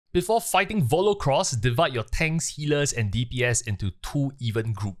Before fighting Volcoross, divide your tanks, healers, and DPS into 2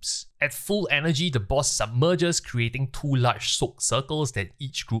 even groups. At full energy, the boss submerges, creating 2 large soak circles that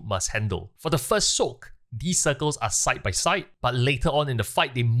each group must handle. For the first soak, these circles are side by side, but later on in the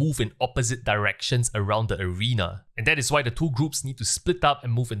fight they move in opposite directions around the arena. And that is why the 2 groups need to split up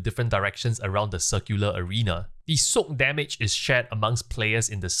and move in different directions around the circular arena. The soak damage is shared amongst players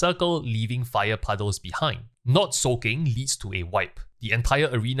in the circle, leaving fire puddles behind. Not soaking leads to a wipe. The entire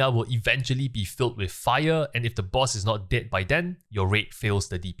arena will eventually be filled with fire, and if the boss is not dead by then, your raid fails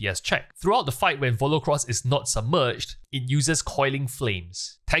the DPS check. Throughout the fight when Volcoross is not submerged, it uses coiling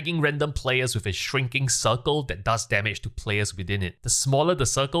flames, tagging random players with a shrinking circle that does damage to players within it. The smaller the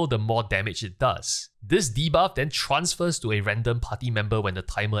circle, the more damage it does. This debuff then transfers to a random party member when the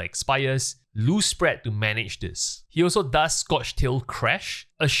timer expires. Lose spread to manage this. He also does Scorched Tail Crash.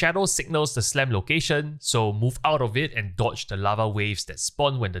 A shadow signals the slam location, so move out of it and dodge the lava waves that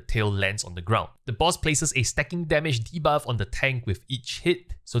spawn when the tail lands on the ground. The boss places a stacking damage debuff on the tank with each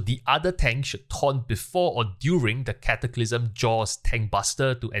hit, so the other tank should taunt before or during the Cataclysm Jaws Tank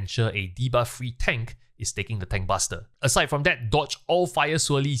Buster to ensure a debuff-free tank is taking the tank buster. Aside from that, dodge all fire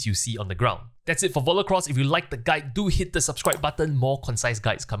swirlies you see on the ground. That's it for Volcoross. If you like the guide, do hit the subscribe button. More concise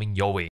guides coming your way.